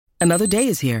Another day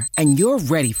is here, and you're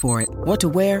ready for it. What to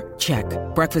wear? Check.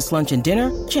 Breakfast, lunch, and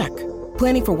dinner? Check.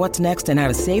 Planning for what's next and how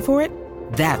to save for it?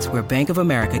 That's where Bank of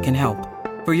America can help.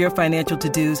 For your financial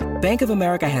to-dos, Bank of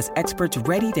America has experts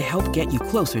ready to help get you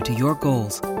closer to your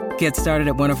goals. Get started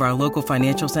at one of our local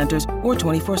financial centers or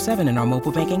 24/7 in our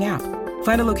mobile banking app.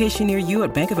 Find a location near you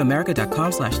at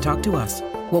bankofamerica.com/talktous.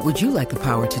 What would you like the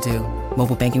power to do?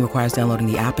 Mobile banking requires downloading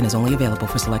the app and is only available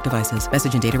for select devices.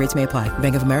 Message and data rates may apply.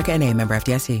 Bank of America N.A., member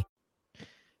FDIC.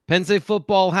 Penn State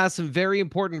football has some very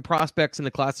important prospects in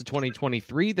the class of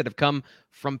 2023 that have come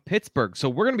from Pittsburgh. So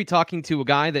we're going to be talking to a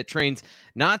guy that trains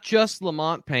not just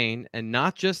Lamont Payne and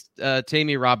not just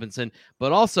Tammy Robinson,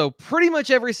 but also pretty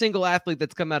much every single athlete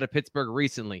that's come out of Pittsburgh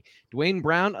recently. Dwayne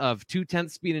Brown of 2/10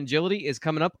 Speed and Agility is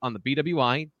coming up on the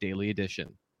BWI Daily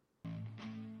Edition.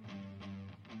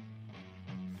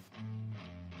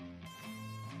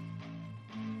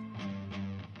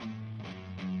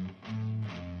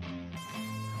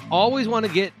 Always want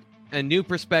to get a new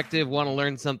perspective, want to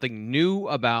learn something new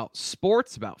about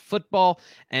sports, about football,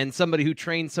 and somebody who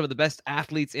trains some of the best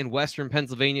athletes in Western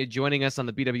Pennsylvania joining us on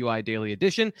the BWI Daily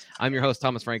Edition. I'm your host,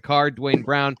 Thomas Frank Carr, Dwayne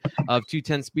Brown of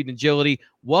 210 Speed and Agility.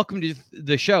 Welcome to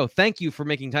the show. Thank you for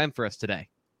making time for us today.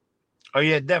 Oh,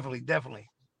 yeah, definitely.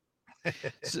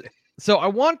 So I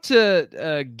want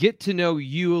to get to know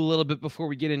you a little bit before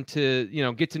we get into,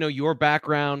 get to know your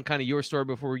background, kind of your story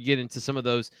before we get into some of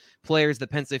those players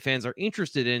that Penn State fans are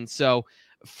interested in. So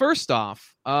first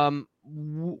off,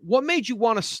 what made you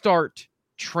want to start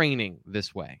training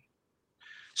this way?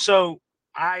 So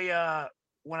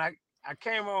when I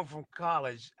came home from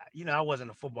college, I wasn't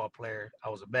a football player. I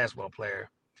was a basketball player.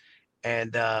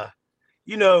 And,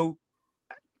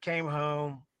 came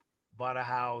home, bought a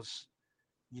house,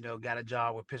 got a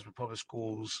job with Pittsburgh Public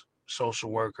Schools,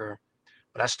 social worker.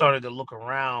 But I started to look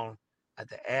around at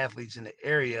the athletes in the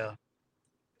area,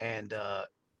 and a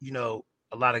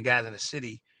lot of guys in the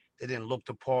city, they didn't look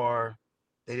the par.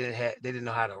 They didn't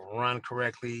know how to run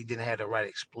correctly, didn't have the right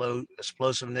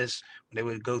explosiveness when they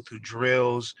would go through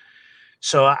drills.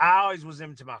 So I always was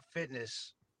into my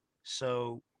fitness.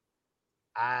 So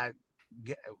I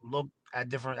looked at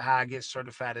how I get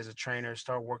certified as a trainer,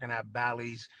 start working at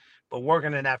Bally's. But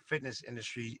working in that fitness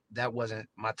industry, that wasn't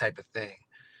my type of thing.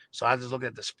 So I just looked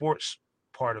at the sports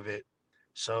part of it.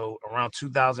 So around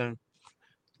 2000,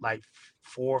 like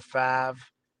 4 or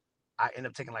 5, I ended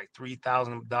up taking like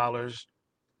 $3,000.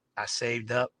 I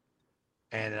saved up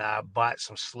and I bought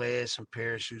some sleds, some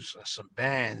parachutes, some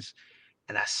bands,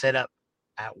 and I set up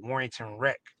at Warrington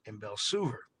Rec in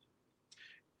Belsuver.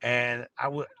 And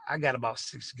I got about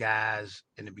 6 guys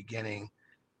in the beginning,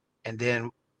 and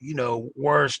then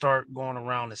words start going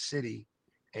around the city.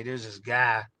 Hey, there's this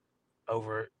guy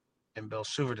over in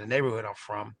Belsuver, the neighborhood I'm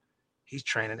from. He's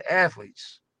training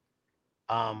athletes.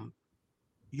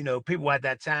 People at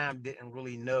that time didn't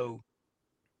really know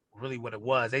what it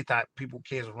was. They thought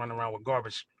kids were running around with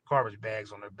garbage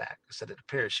bags on their back instead of the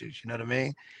parachutes. You know what I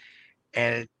mean?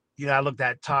 And I looked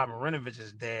at Todd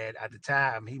Marinovich's dad at the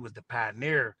time. He was the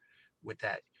pioneer with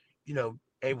that.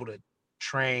 Able to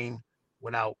train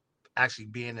without actually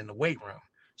being in the weight room.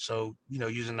 So,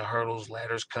 using the hurdles,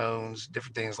 ladders, cones,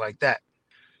 different things like that.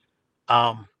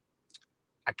 I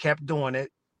kept doing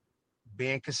it,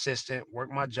 being consistent,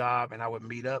 work my job, and I would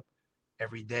meet up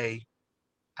every day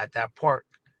at that park,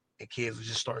 and kids would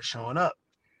just start showing up.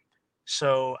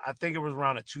 So I think it was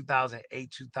around the 2008,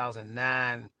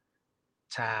 2009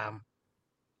 time,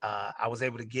 I was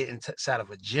able to get inside of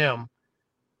a gym,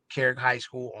 Carrick High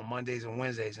School, on Mondays and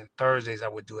Wednesdays, and Thursdays I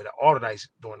would do it at Alderdice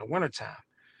during the wintertime.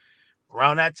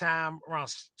 Around that time, around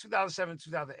 2007,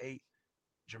 2008,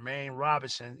 Jermaine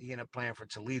Robinson, he ended up playing for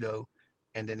Toledo,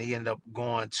 and then he ended up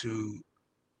going to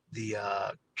the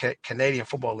Canadian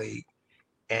Football League,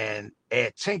 and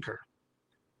Ed Tinker.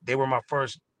 They were my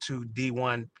first 2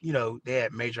 D1, they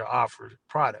had major offer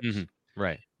products. Mm-hmm.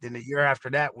 Right. Then the year after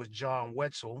that was John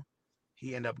Wetzel.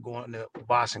 He ended up going to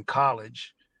Boston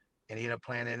College, and he ended up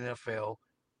playing in the NFL.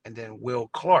 And then Will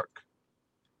Clark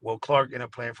ended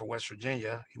up playing for West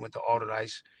Virginia. He went to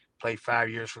Alderdice, played 5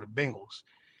 years for the Bengals.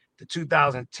 The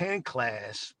 2010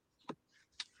 class,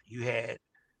 you had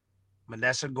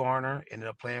Manessa Garner, ended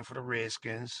up playing for the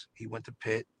Redskins. He went to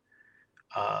Pitt.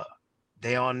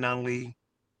 Dayon Nunley,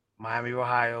 Miami,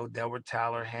 Ohio. Delbert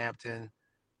Tyler, Hampton.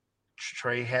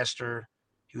 Trey Hester,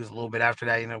 he was a little bit after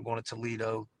that. He ended up going to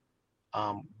Toledo.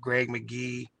 Greg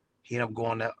McGee, he ended up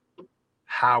going to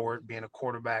Howard, being a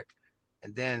quarterback.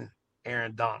 And then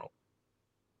Aaron Donald.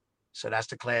 So that's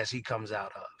the class he comes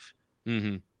out of.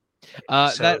 Mm-hmm.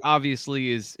 That So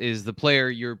obviously is the player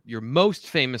you're most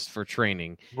famous for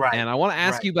training, right, and I want to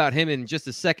ask right, you about him in just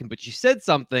a second. But you said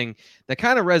something that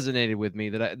kind of resonated with me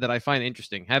that I find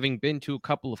interesting. Having been to a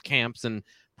couple of camps and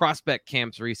prospect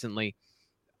camps recently,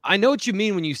 I know what you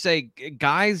mean when you say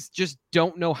guys just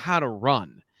don't know how to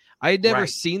run. I had never right,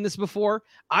 seen this before.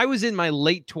 I was in my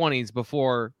late 20s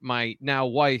before my now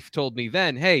wife told me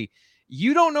then, "Hey,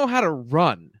 you don't know how to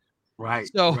run."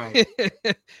 right, So right,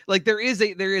 like there is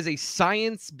a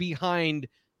science behind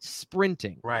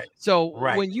sprinting. right, So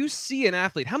right, when you see an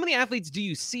athlete, how many athletes do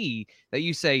you see that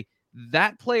you say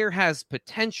that player has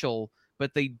potential,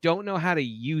 but they don't know how to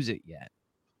use it yet?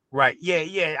 right. Yeah,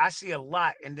 yeah. I see a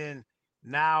lot, and then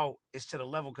now it's to the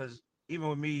level because even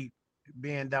with me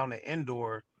being down the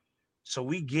indoor, so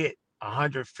we get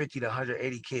 150 to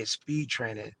 180 kids speed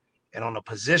training, and on a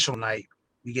positional night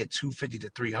we get 250 to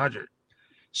 300.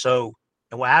 So,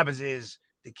 and what happens is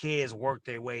the kids work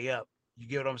their way up. You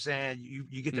get what I'm saying? You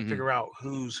get to Hmm. figure out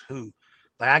who's who.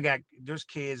 Like there's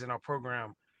kids in our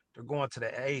program, they're going to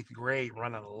the 8th grade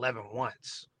running 11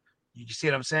 once. You see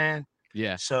what I'm saying?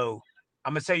 Yeah. So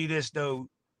I'm gonna tell you this though,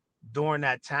 during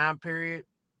that time period,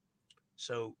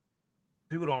 so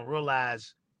people don't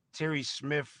realize Terry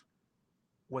Smith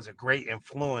was a great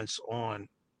influence on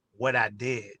what I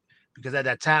did. Because at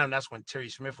that time, that's when Terry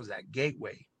Smith was at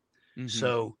Gateway.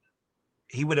 Hmm. So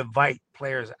he would invite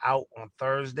players out on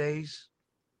Thursdays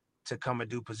to come and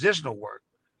do positional work.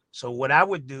 So what I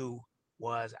would do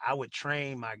was I would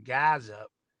train my guys up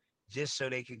just so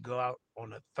they could go out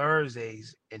on the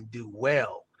Thursdays and do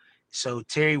well. So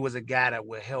Terry was a guy that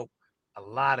would help a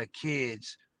lot of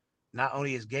kids, not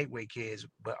only his Gateway kids,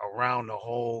 but around the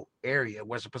whole area,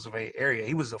 Western Pennsylvania area.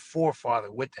 He was a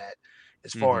forefather with that,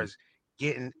 as far Hmm. as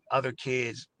getting other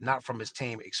kids not from his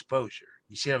team exposure.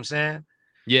 You see what I'm saying?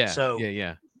 Yeah. So Yeah.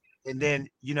 Yeah. and then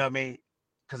what I mean,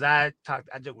 because I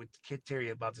joke with Kid Terry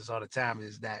about this all the time,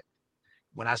 is that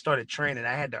when I started training,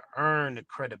 I had to earn the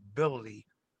credibility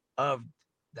of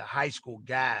the high school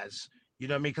guys. You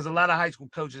know what I mean? Because a lot of high school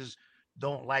coaches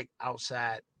don't like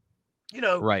outside, you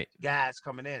know, Right. guys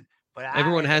coming in. But I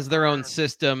Everyone had to has their own earn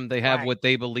system. They have right, what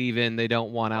they believe in. They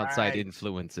don't want outside right,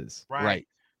 influences. right. Right.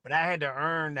 But I had to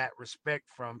earn that respect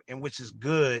from, and which is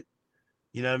good.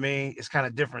 You know what I mean? It's kind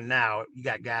of different now. You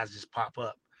got guys just pop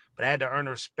up. But I had to earn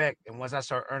the respect. And once I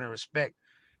start earning respect,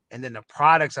 and then the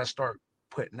products I start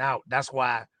putting out, that's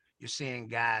why you're seeing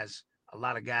guys, a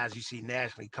lot of guys you see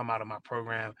nationally come out of my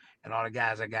program, and all the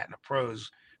guys I got in the pros,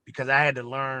 because I had to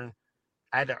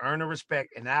earn the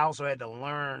respect, and I also had to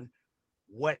learn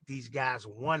what these guys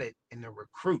wanted in the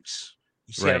recruits.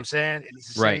 You see what I'm Right. saying? And it's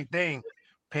the Right. same thing.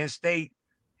 Penn State,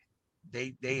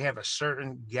 they have a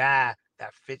certain guy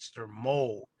that fits their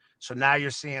mold. So now you're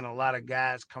seeing a lot of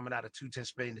guys coming out of 210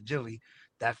 speed and agility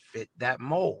that fit that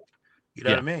mold. You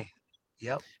know what I Yeah. mean?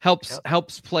 Yep. helps Yep.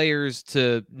 helps players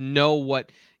to know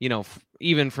what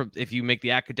even from if you make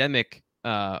the academic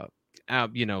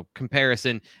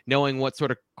comparison, knowing what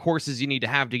sort of courses you need to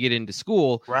have to get into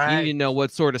school, you need Right. to know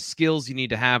what sort of skills you need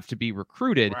to have to be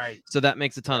recruited. Right. So that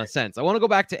makes a ton of Right. sense. I want to go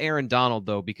back to Aaron Donald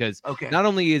though, because Okay. not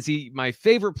only is he my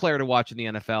favorite player to watch in the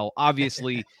NFL,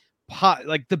 obviously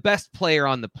like the best player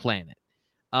on the planet,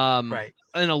 Right.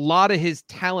 and a lot of his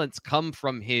talents come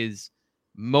from his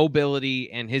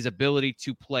mobility and his ability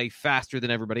to play faster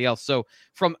than everybody else. So,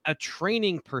 from a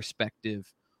training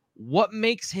perspective, what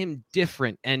makes him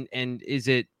different? And is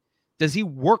it does he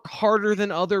work harder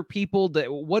than other people?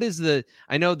 That what is the?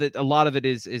 I know that a lot of it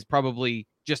is probably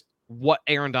just what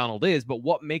Aaron Donald is, but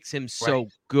what makes him Right.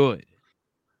 so good?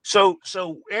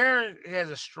 So Aaron has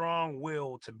a strong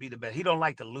will to be the best. He don't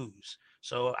like to lose.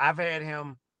 So I've had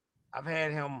him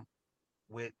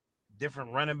with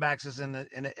different running backs in the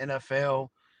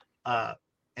NFL, uh,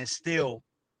 and still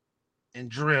in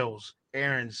drills,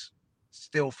 Aaron's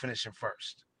still finishing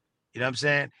first. You know what I'm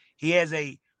saying?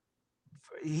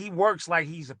 He works like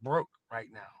he's broke right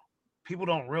now. People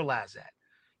don't realize that.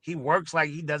 He works like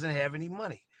he doesn't have any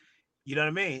money. You know what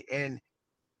I mean? And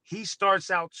he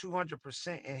starts out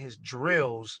 200% in his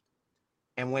drills,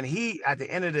 and when he at the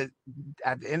end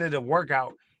of the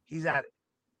workout, he's at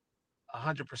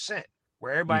 100%.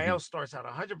 Where everybody Hmm. else starts at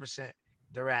 100%,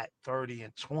 they're at 30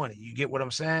 and 20. You get what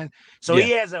I'm saying? So Yeah,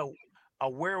 he has a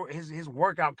where his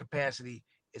workout capacity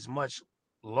is much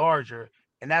larger,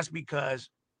 and that's because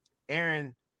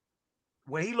Aaron,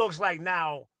 what he looks like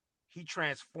now, he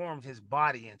transformed his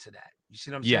body into that. You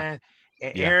see what I'm yeah, saying?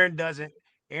 And yeah,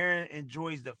 Aaron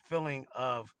enjoys the feeling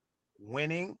of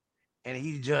winning, and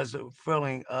he does the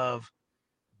feeling of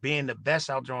being the best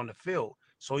out there on the field.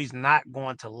 So he's not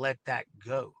going to let that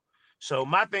go. So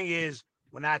my thing is,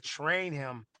 when I train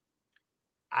him,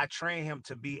 I train him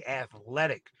to be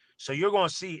athletic. So you're going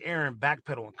to see Aaron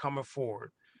backpedaling, coming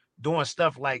forward, doing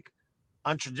stuff like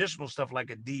untraditional stuff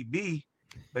like a DB.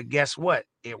 But guess what?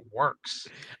 It works.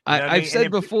 You know what I I've mean? And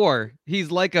said before,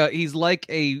 he's like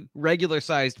a regular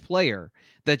sized player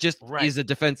that just right, is a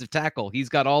defensive tackle. He's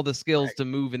got all the skills right, to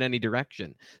move in any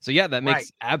direction. So yeah, that right,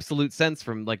 makes absolute sense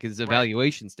from like his right,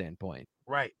 evaluation standpoint.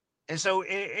 right. And so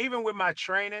even with my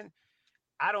training,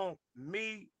 I don't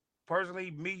me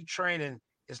personally me training.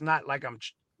 It's not like I'm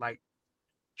like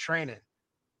training.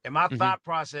 And my Hmm. thought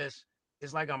process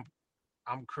is like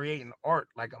I'm creating art,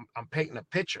 like I'm painting a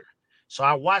picture. So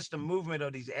I watch the movement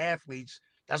of these athletes.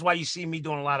 That's why you see me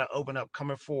doing a lot of open up,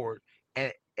 coming forward,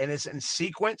 and it's in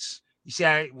sequence. You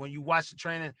see, when you watch the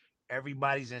training,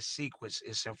 everybody's in sequence.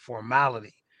 It's in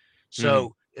formality. Hmm.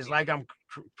 So it's like I'm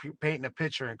painting a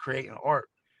picture and creating art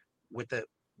with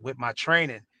my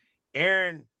training.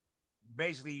 Aaron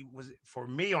basically was, for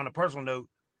me, on a personal note,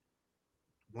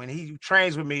 when he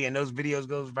trains with me and those videos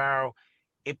goes viral,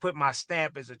 it put my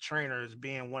stamp as a trainer as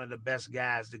being one of the best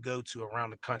guys to go to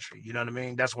around the country. You know what I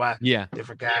mean? That's why Yeah.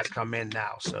 different guys come in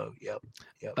now. So, yep,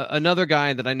 yep. Another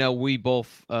guy that I know we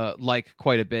both like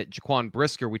quite a bit, Jaquan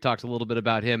Brisker. We talked a little bit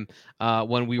about him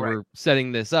when we Right, were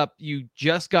setting this up. You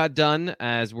just got done,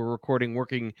 as we're recording,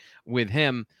 working with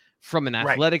him from an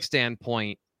right. athletic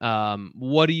standpoint.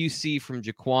 What do you see from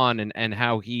Jaquan and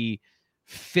how he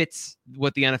fits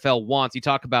what the NFL wants? You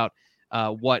talk about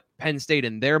what Penn State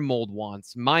and their mold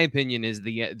wants. My opinion is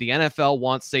the NFL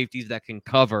wants safeties that can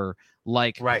cover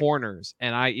like Right, corners.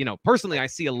 And I, personally, right, I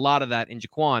see a lot of that in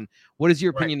Jaquan. What is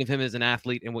your right. opinion of him as an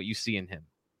athlete and what you see in him?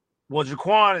 Well,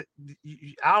 Jaquan,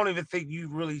 I don't even think you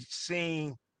really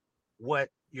seen what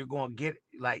you're going to get.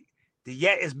 Like, the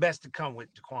yet is best to come with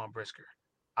Jaquan Brisker.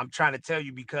 I'm trying to tell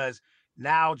you, because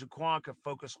now Jaquan can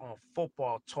focus on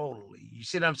football totally. You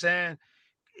see what I'm saying?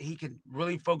 He can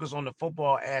really focus on the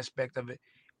football aspect of it.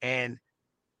 And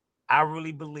I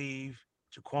really believe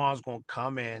Jaquan's going to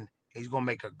come in. He's going to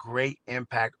make a great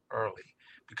impact early,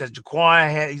 because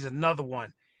he's another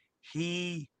one.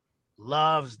 He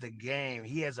loves the game.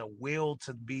 He has a will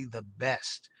to be the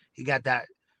best. He got that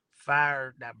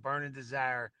fire, that burning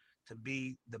desire to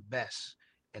be the best,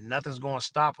 and nothing's going to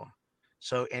stop him.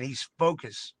 So, and he's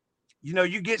focused.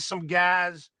 You get some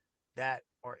guys that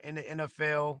are in the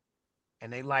NFL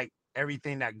and they like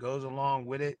everything that goes along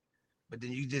with it. But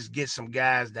then you just get some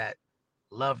guys that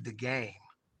love the game.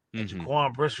 And Mm-hmm.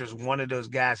 Jaquan Brisker is one of those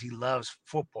guys. He loves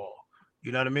football.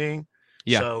 You know what I mean?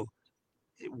 Yeah. So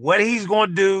what he's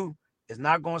going to do is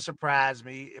not going to surprise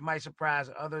me. It might surprise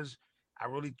others. I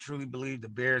really, truly believe the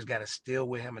Bears got to steal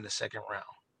with him in the second round.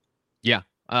 Yeah.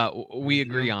 We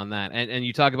agree Mm-hmm. on that. And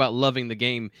you talk about loving the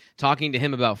game. Talking to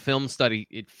him about film study,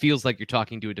 it feels like you're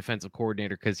talking to a defensive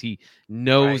coordinator, because he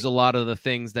knows Right, a lot of the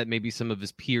things that maybe some of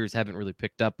his peers haven't really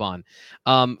picked up on.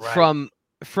 right,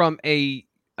 From a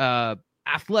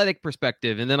athletic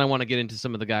perspective, and then I want to get into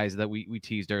some of the guys that we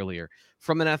teased earlier.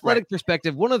 From an right, athletic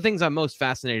perspective, one of the things I'm most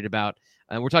fascinated about,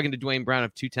 and we're talking to Dwayne Brown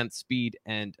of 2/10 speed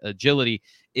and agility,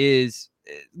 is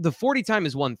the 40 time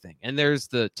is one thing, and there's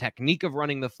the technique of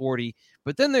running the 40,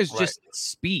 but then there's right, just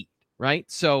speed, right?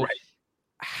 So right.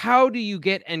 how do you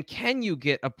get, and can you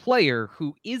get, a player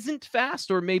who isn't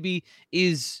fast or maybe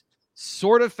is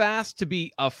sort of fast to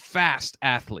be a fast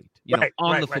athlete, Right,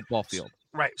 on right, the right. football field?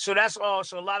 Right. So that's all.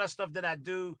 So a lot of stuff that I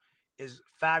do is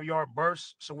 5 yard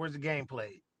bursts. So where's the game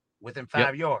played? Within Yep.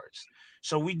 5 yards.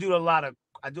 So I do a lot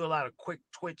of quick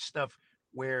twitch stuff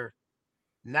where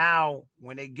now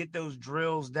when they get those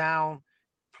drills down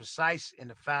precise in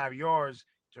the 5 yards,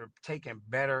 they're taking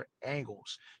better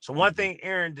angles. So one Mm-hmm.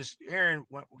 thing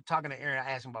when we're talking to Aaron,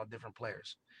 I asked him about different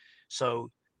players.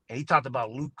 So, and he talked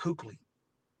about Luke Kuechly.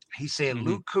 He said Mm-hmm.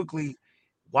 Luke Kuechly,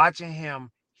 watching him,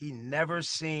 he never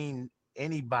seen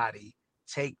anybody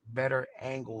take better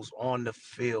angles on the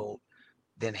field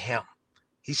than him.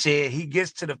 He said he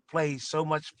gets to the play so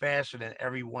much faster than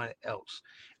everyone else.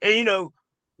 And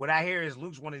what I hear is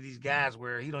Luke's one of these guys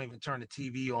where he don't even turn the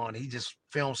TV on. He just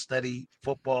film study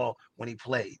football when he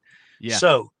played. Yeah.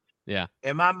 So Yeah.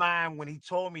 in my mind, when he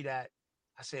told me that,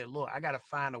 I said, look, I got to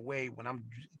find a way when I'm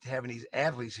having these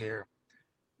athletes here,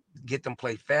 get them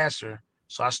play faster.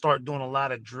 So I start doing a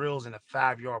lot of drills in a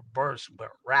 5 yard burst,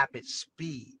 but rapid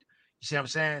speed. You see what I'm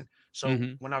saying? So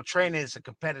Mm-hmm. when I'm training, it's a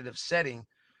competitive setting.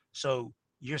 So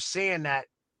you're seeing that,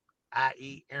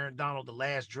 i.e., Aaron Donald, the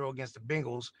last drill against the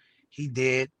Bengals, he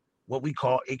did what we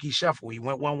call icky shuffle. He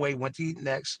went one way, went to the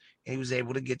next, and he was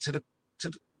able to get to the,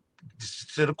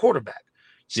 to the quarterback.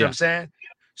 You see what Yeah. I'm saying?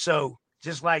 So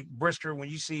just like Brisker, when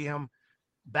you see him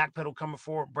backpedal coming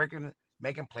forward,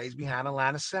 making plays behind the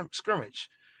line of scrimmage.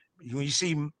 When you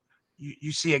see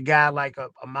you see a guy like a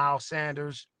Miles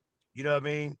Sanders, you know what I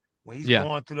mean? When he's Yeah.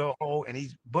 going through the hole and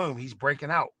he's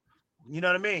breaking out. You know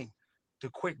what I mean? The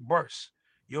quick bursts.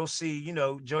 You'll see,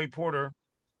 Joey Porter,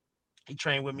 he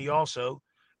trained with me also.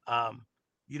 Um,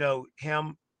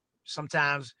 him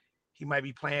sometimes he might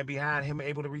be playing behind him,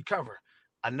 able to recover.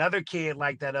 Another kid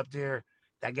like that up there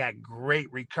that got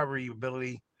great recovery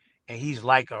ability, and he's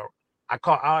like I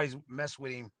always mess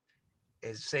with him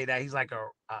is say that he's like a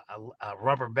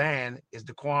rubber band is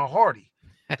Daquan Hardy.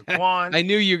 Daquan, I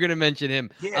knew you were going to mention him.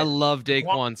 I yeah, love Daquan,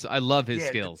 Daquan. So I love his yeah,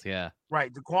 skills. Yeah.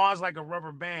 right. Daquan's like a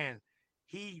rubber band.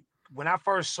 When I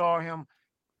first saw him,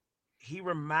 he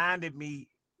reminded me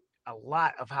a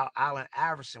lot of how Allen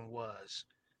Iverson was,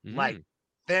 like Mm,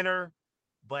 thinner,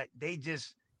 but they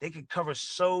could cover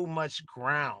so much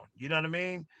ground. You know what I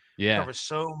mean? yeah. Cover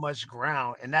so much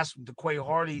ground, and that's DeQuay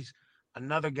Hardy's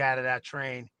another guy that I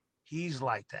trained. He's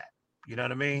like that. You know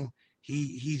what I mean?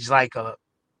 He's like a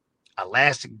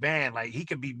elastic band. Like he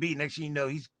could be beat. Next thing you know,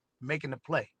 he's making the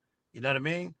play. You know what I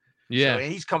mean? So Yeah.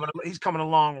 and he's coming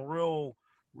along real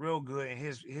good in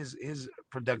his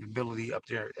productivity up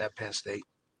there at Penn State.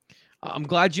 I'm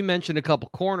glad you mentioned a couple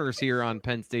corners here on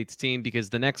Penn State's team because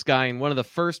the next guy and one of the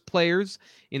first players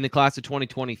in the class of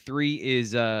 2023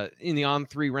 is in the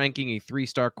On3 ranking, a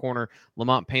 3-star corner,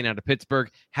 Lamont Payne out of Pittsburgh.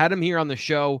 Had him here on the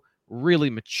show. Really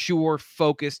mature,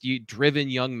 focused, driven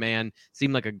young man.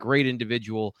 Seemed like a great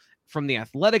individual. From the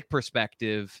athletic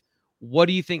perspective, what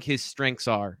do you think his strengths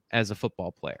are as a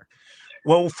football player?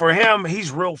 Well, for him,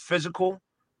 he's real physical.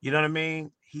 You know what I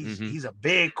mean? He's Mm-hmm. he's a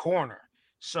big corner.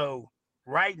 So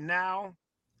right now,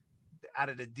 out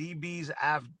of the DBs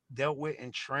I've dealt with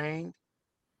and trained,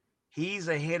 he's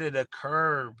ahead of the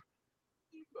curve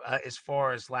as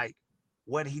far as like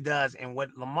what he does. And what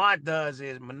Lamont does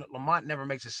is Lamont never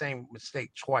makes the same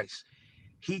mistake twice.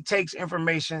 He takes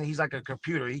information. He's like a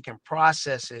computer. He can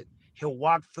process it. He'll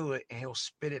walk through it and he'll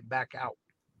spit it back out.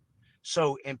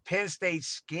 So in Penn State's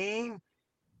scheme,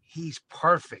 he's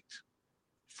perfect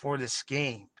for the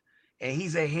scheme. And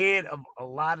he's ahead of a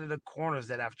lot of the corners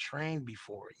that I've trained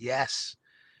before. Yes,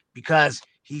 because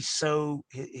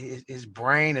his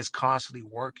brain is constantly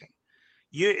working.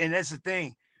 And that's the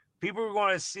thing. People are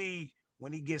going to see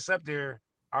when he gets up there.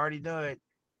 I already know it.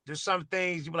 There's some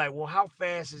things you be like, well, how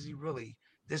fast is he really?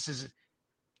 This is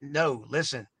no.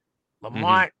 Listen, Mm-hmm.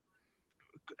 Lamont,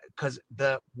 because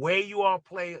the way you all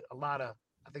play a lot of,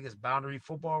 I think it's boundary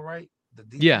football, right? The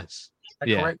Yeah. defense, is that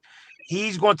Yeah. correct?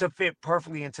 He's going to fit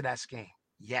perfectly into that scheme.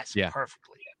 Yes, Yeah.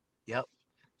 perfectly. Yep,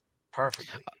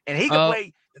 perfectly. And he could Uh,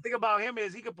 play. The thing about him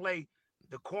is he could play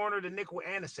the corner, the nickel,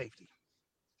 and the safety.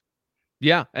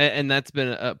 Yeah, and that's been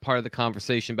a part of the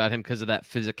conversation about him because of that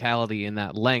physicality and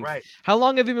that length. Right. How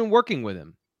long have you been working with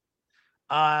him?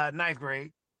 Ninth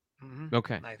grade. Mm-hmm.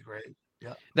 Okay, Ninth grade.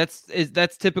 Yep.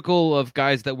 that's typical of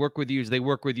guys that work with you. Is they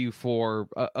work with you for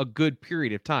a good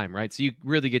period of time, right? So you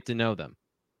really get to know them.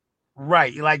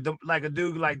 Right. Like a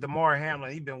dude like DeMar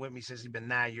Hamlin. He's been with me since he's been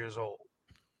 9 years old.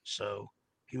 So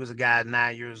he was a guy at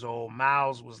 9 years old.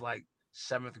 Miles was like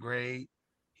seventh grade.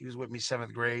 He was with me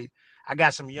seventh grade. I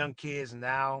got some young kids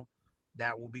now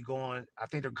that will be going. I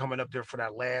think they're coming up there for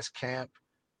that last camp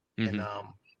in Mm-hmm.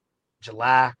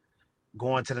 July,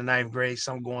 going to the ninth grade.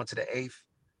 Some going to the eighth.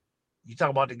 You talk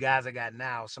about the guys I got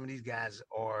now. Some of these guys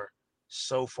are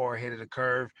so far ahead of the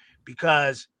curve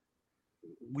because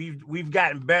we've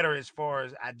gotten better as far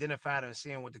as identifying and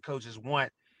seeing what the coaches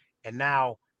want. And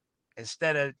now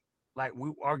instead of like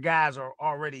our guys are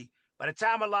already by the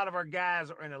time a lot of our guys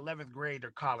are in 11th grade,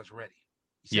 they're college ready.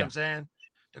 You see what Yeah, I'm saying?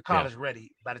 They're yeah. college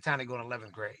ready by the time they go in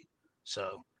 11th grade.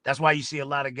 So that's why you see a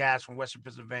lot of guys from Western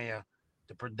Pennsylvania,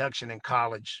 the production in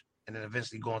college and then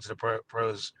eventually going to the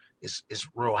pros is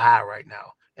real high right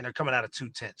now. And they're coming out of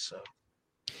 210. So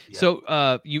yeah.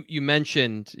 So you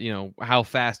mentioned how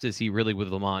fast is he really with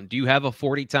Lamont? Do you have a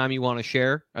 40 time you want to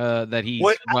share that he's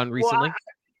run recently?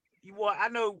 Well, I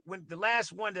know when the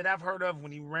last one that I've heard of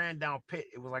when he ran down Pitt,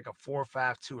 it was like a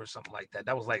 4.52 or something like that.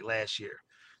 That was like last year.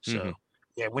 Mm-hmm. So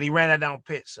yeah, when he ran that down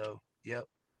Pitt. So yep.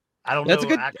 I don't That's a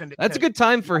know. good. I couldn't That's a tell you. good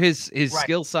time for his Right,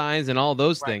 skill size and all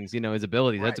those right, things. His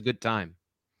ability. right, That's a good time.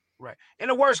 right. And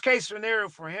the worst case scenario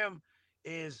for him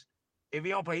is if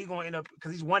he don't play, he's gonna end up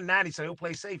because he's 190, so he'll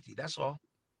play safety. That's all.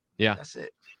 Yeah. That's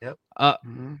it. Yep. Uh,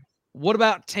 Mm-hmm. What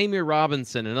about Tamir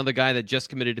Robinson, another guy that just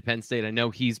committed to Penn State? I know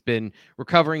he's been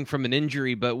recovering from an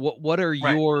injury, but what are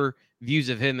Right. your views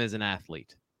of him as an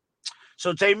athlete?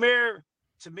 So Tamir,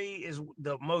 to me, is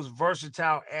the most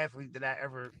versatile athlete that I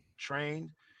ever trained.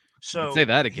 You could say So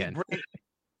that again.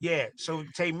 yeah. So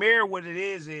Tamir, what it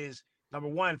is number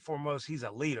one, foremost, he's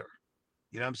a leader.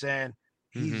 You know what I'm saying?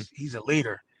 Mm-hmm. He's a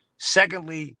leader.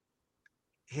 Secondly,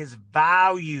 his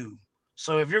value.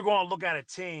 So if you're going to look at a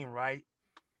team, right,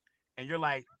 and you're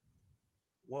like,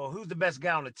 well, who's the best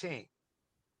guy on the team?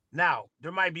 Now,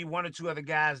 there might be one or two other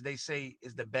guys they say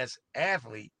is the best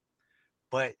athlete,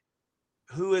 but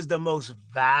who is the most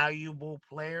valuable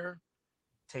player?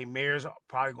 Tamir's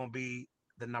probably going to be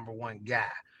the number one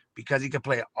guy because he can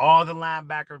play all the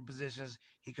linebacker positions.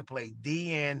 He can play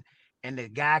DN, and the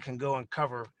guy can go and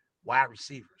cover wide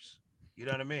receivers. You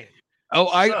know what I mean? Oh,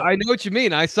 So, I know what you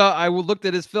mean. I looked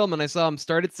at his film and I saw him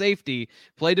start at safety,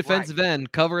 play defensive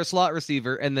end, cover a slot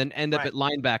receiver, and then end up at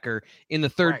linebacker in the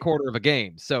third quarter of a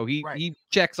game. So he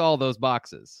checks all those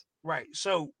boxes. Right.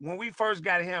 So when we first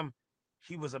got him,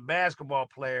 he was a basketball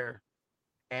player,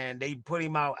 and they put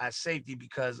him out at safety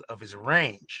because of his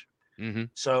range. Mm-hmm.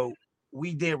 So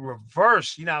we did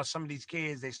reverse. You know, some of these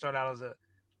kids, they start out as a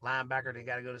linebacker, they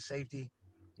got to go to safety.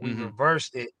 We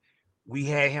reversed it. We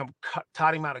had him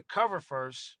taught him how to cover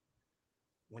first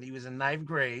when he was in 9th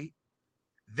grade,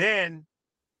 then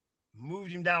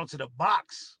moved him down to the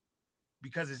box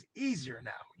because it's easier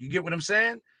now. You get what I'm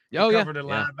saying? Cover the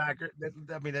linebacker.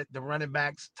 I mean, the running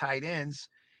backs, tight ends.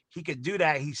 He could do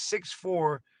that. He's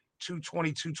 6'4",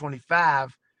 220,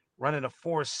 225, running a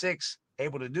 4.6,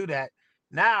 able to do that.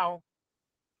 Now,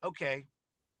 okay.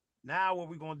 Now what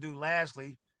we're gonna do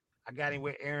lastly, I got him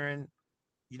with Aaron,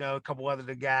 you know, a couple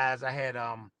other guys. I had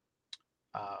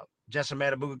Justin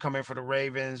Matabuga come in for the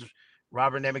Ravens,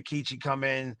 Robert Nemakichi come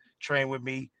in, train with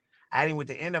me. I had him with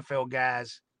the NFL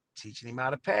guys, teaching him how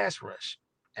to pass rush,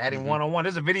 adding one-on-one.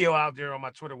 There's a video out there on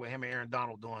my Twitter with him and Aaron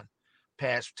Donald doing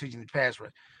teaching the pass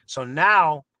rush. So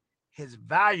now his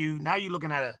value, now you're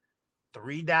looking at a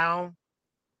three down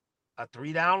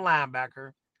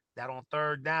linebacker that on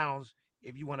third downs,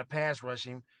 if you want to pass rush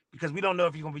him, because we don't know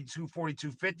if he's going to be 240,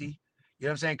 250, you know what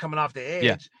I'm saying, coming off the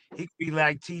edge, he could be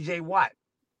like TJ Watt.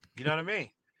 You know what I mean?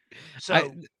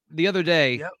 So the other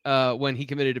day, when he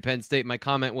committed to Penn State, my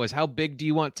comment was, how big do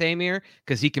you want Tamir?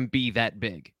 Because he can be that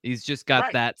big. He's just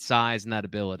got that size and that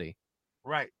ability.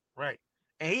 Right.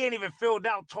 And he ain't even filled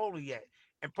out totally yet.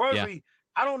 And personally,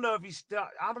 I don't know if he's still,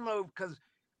 I don't know, because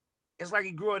it's like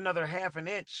he grew another half an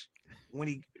inch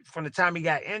from the time he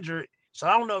got injured. So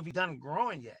I don't know if he's done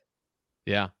growing yet.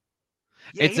 Yeah.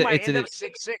 Yeah, he might end up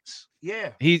 6'6".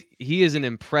 Yeah. He is an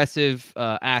impressive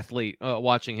athlete,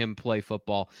 watching him play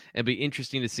football. It'd be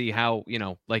interesting to see how, you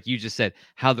know, like you just said,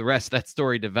 how the rest of that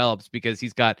story develops, because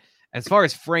he's got, as far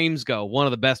as frames go, one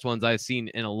of the best ones I've seen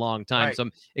in a long time. Right. So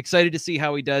I'm excited to see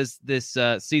how he does this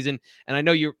season. And I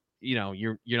know you're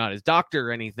not his doctor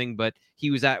or anything, but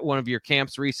he was at one of your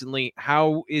camps recently.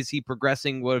 How is he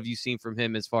progressing? What have you seen from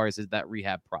him as far as that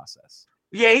rehab process?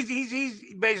 Yeah, he's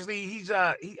basically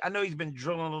I know he's been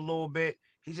drilling a little bit.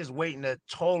 He's just waiting to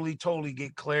totally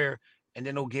get clear, and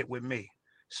then he'll get with me.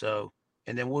 So,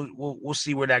 and then we'll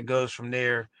see where that goes from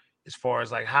there, as far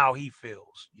as like how he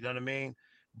feels. You know what I mean?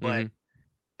 But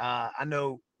I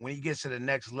know when he gets to the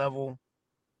next level,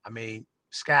 I mean,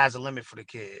 sky's the limit for the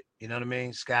kid. You know what I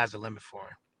mean? Sky's the limit for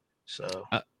him. So.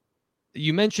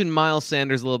 You mentioned Miles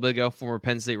Sanders a little bit ago, former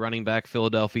Penn State running back,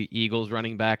 Philadelphia Eagles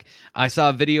running back. I saw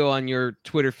a video on your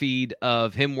Twitter feed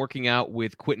of him working out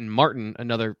with Quentin Martin,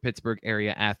 another Pittsburgh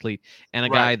area athlete, and a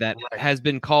guy that has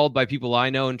been called by people I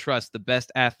know and trust the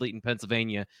best athlete in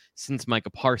Pennsylvania since Micah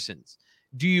Parsons.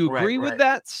 Do you agree with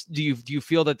that? Do you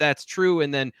feel that that's true?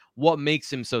 And then what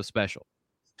makes him so special?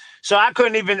 So I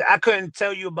couldn't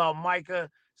tell you about Micah.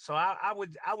 So I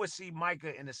would see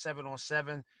Micah in the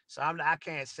 7-on-7. So I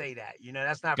can't say that. You know,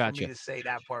 that's not for me to say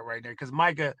that part right there, because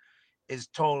Micah is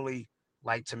totally,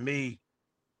 like, to me,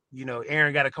 you know,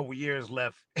 Aaron got a couple years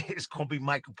left. It's gonna be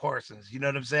Micah Parsons. You know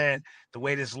what I'm saying? The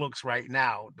way this looks right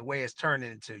now, the way it's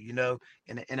turning into, you know,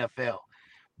 in the NFL.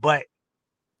 But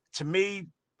to me,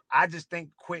 I just think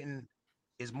Quentin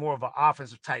is more of an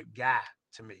offensive type guy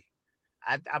to me.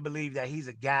 I believe that he's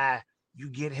a guy, you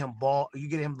get him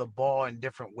the ball in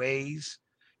different ways,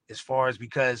 as far as,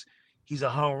 because he's a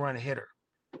home run hitter.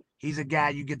 He's a guy,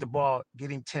 you get the ball, get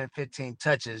him 10, 15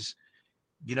 touches.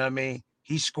 You know what I mean?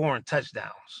 He's scoring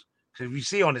touchdowns. Because if you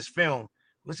see on his film,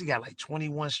 what's he got, like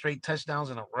 21 straight touchdowns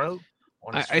in a row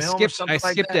on his film? I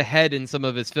skipped ahead in some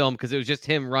of his film because it was just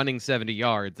him running 70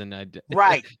 yards, and I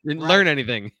didn't learn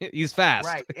anything. He's fast.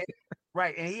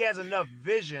 Right. And he has enough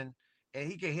vision, and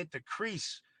he can hit the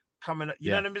crease coming up.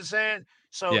 You know what I'm saying?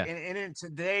 So, and in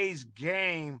today's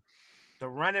game, the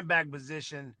running back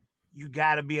position, you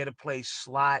got to be able to play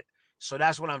slot. So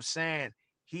that's what I'm saying.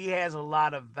 He has a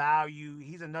lot of value.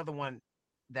 He's another one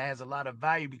that has a lot of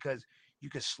value, because you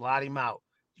can slot him out.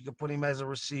 You can put him as a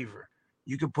receiver.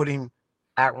 You can put him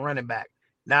at running back.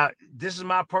 Now, this is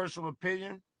my personal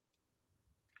opinion.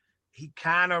 he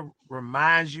kind of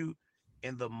reminds you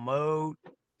in the mode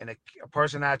and a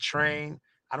person I train.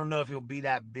 I don't know if he'll be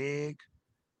that big,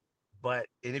 and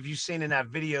if you've seen in that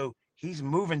video, he's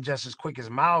moving just as quick as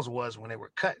Miles was when they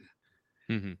were cutting.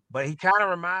 Mm-hmm. But he kind of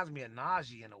reminds me of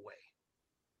Najee in a way.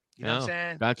 You know what I'm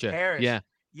saying? Gotcha. Harris. Yeah.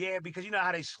 Yeah, because you know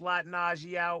how they slot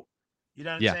Najee out. You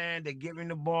know what I'm Yeah. saying? They give him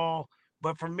the ball.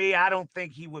 But for me, I don't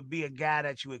think he would be a guy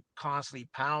that you would constantly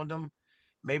pound him.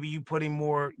 Maybe you put him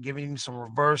more, giving him some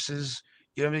reverses.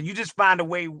 You know what I mean? You just find a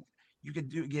way you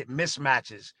could get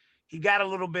mismatches. He got a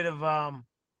little bit of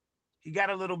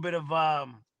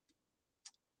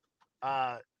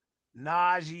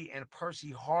Najee and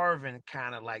Percy Harvin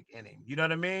kind of like in him. You know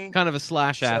what I mean? Kind of a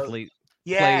slash So athlete.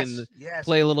 yes,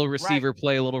 Play a little right, receiver,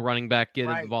 play a little running back, get the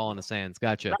right. ball in his hands.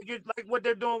 Gotcha. Like what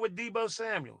they're doing with Debo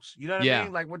Samuels. You know what I Yeah.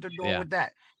 mean? Like what they're doing Yeah. with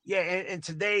that. Yeah, in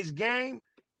today's game,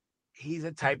 he's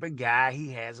a type of guy.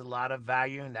 He has a lot of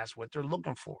value, and that's what they're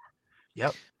looking for.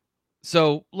 Yep.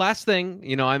 So last thing,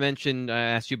 I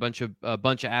asked you a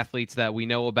bunch of athletes that we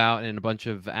know about and a bunch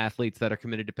of athletes that are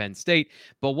committed to Penn State.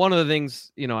 But one of the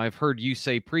things, I've heard you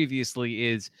say previously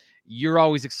is you're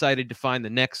always excited to find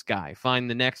the next guy, find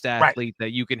the next athlete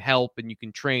that you can help and you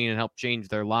can train and help change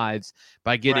their lives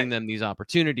by getting them these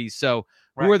opportunities. So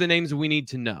who are the names we need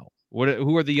to know?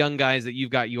 Who are the young guys that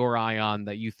you've got your eye on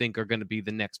that you think are going to be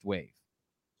the next wave?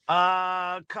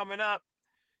 Coming up.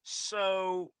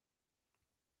 So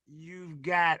you've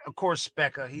got, of course,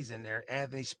 Specker. He's in there.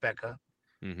 Anthony Specker.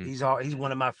 Mm-hmm. He's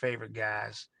one of my favorite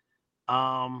guys. You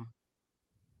know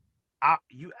what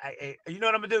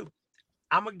I'm gonna do?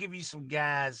 I'm gonna give you some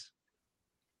guys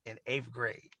in 8th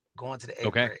grade, going to the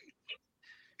 8th grade.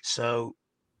 So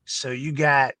you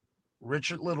got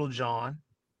Richard Littlejohn.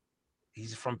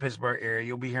 He's from Pittsburgh area.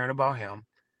 You'll be hearing about him.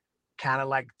 Kind of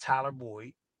like Tyler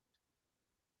Boyd.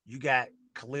 You got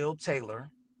Khalil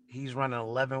Taylor. He's running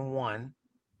 11-1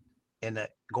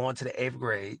 going to the 8th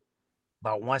grade,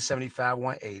 about 175,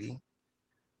 180.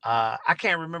 I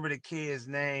can't remember the kid's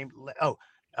name.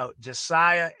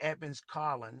 Josiah Edmonds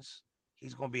Collins.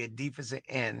 He's going to be a defensive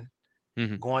end,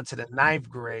 going to the 9th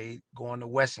grade, going to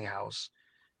Westinghouse.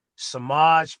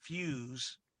 Samaj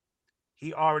Fuse,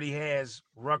 he already has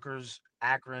Rutgers,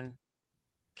 Akron,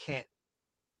 Kent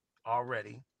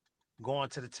already, going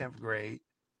to the 10th grade.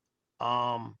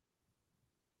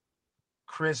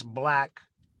 Chris Black.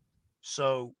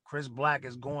 So Chris Black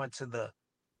is going to the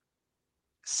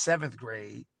 7th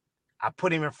grade. I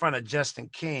put him in front of Justin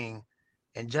King,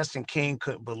 and Justin King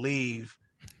couldn't believe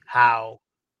how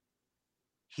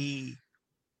he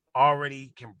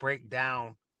already can break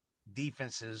down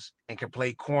defenses and can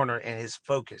play corner in his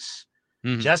focus.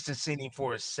 Justin seen him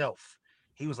for himself.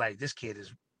 He was like, this kid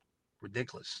is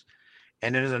ridiculous.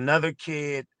 And there's another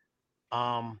kid,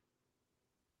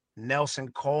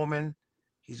 Nelson Coleman.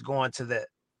 He's going to the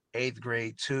 8th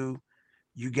grade too.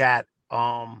 You got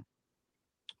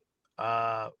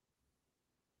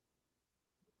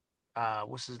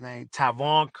what's his name?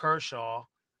 Tavon Kershaw.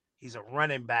 He's a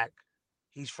running back.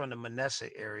 He's from the Manessa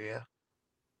area.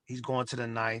 He's going to the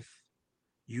 9th.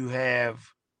 You have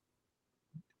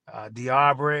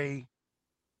Diabre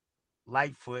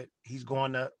Lightfoot. He's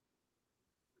going to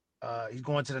the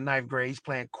 9th grade. He's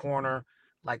playing corner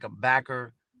like a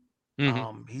backer.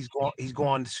 He's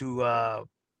going to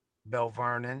Bell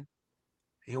Vernon.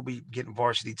 He'll be getting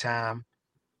varsity time.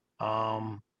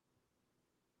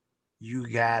 You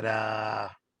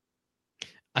got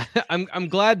I'm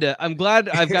glad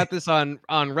I've got this on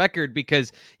record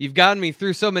because you've gotten me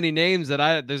through so many names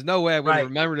that there's no way I would have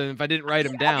remembered them if I didn't write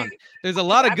them down. There's a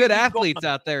lot of good athletes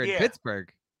out there in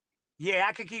Pittsburgh. Yeah,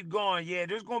 I could keep going. Yeah,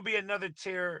 there's going to be another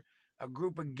tier, a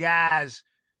group of guys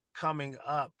coming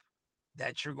up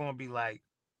that you're going to be like,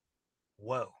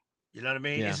 whoa. You know what I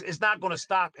mean? Yeah. It's not going to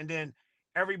stop. And then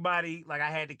everybody, like I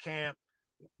had the camp,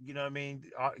 you know what I mean?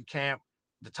 Camp,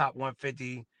 the top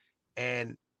 150,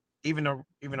 and even the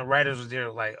writers was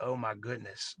there like, oh my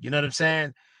goodness. You know what I'm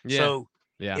saying? Yeah. So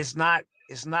yeah, it's not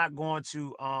going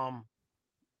to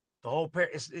the whole pair.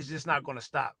 It's just not going to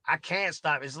stop. I can't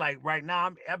stop. It's like right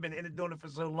now I've been doing it for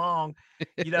so long.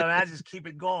 You know, I just keep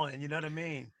it going. You know what I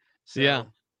mean? So, yeah.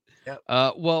 Yep.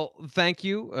 Well, thank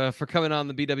you for coming on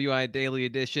the BWI Daily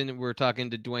Edition. We're talking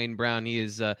to Dwayne Brown. He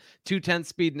is 210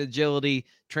 speed and agility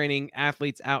training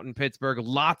athletes out in Pittsburgh.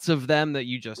 Lots of them that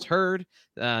you just heard,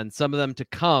 and some of them to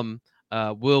come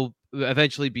will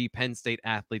eventually be Penn State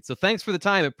athletes. So thanks for the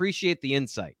time. Appreciate the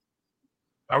insight.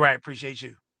 All right. Appreciate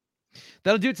you.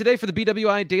 That'll do it today for the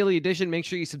BWI Daily Edition. Make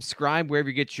sure you subscribe wherever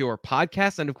you get your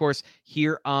podcasts, and of course,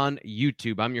 here on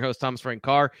YouTube. I'm your host, Thomas Frank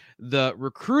Carr. The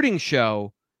recruiting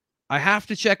show I have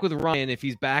to check with Ryan if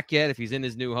he's back yet, if he's in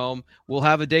his new home. We'll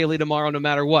have a daily tomorrow no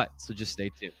matter what, so just stay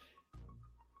tuned.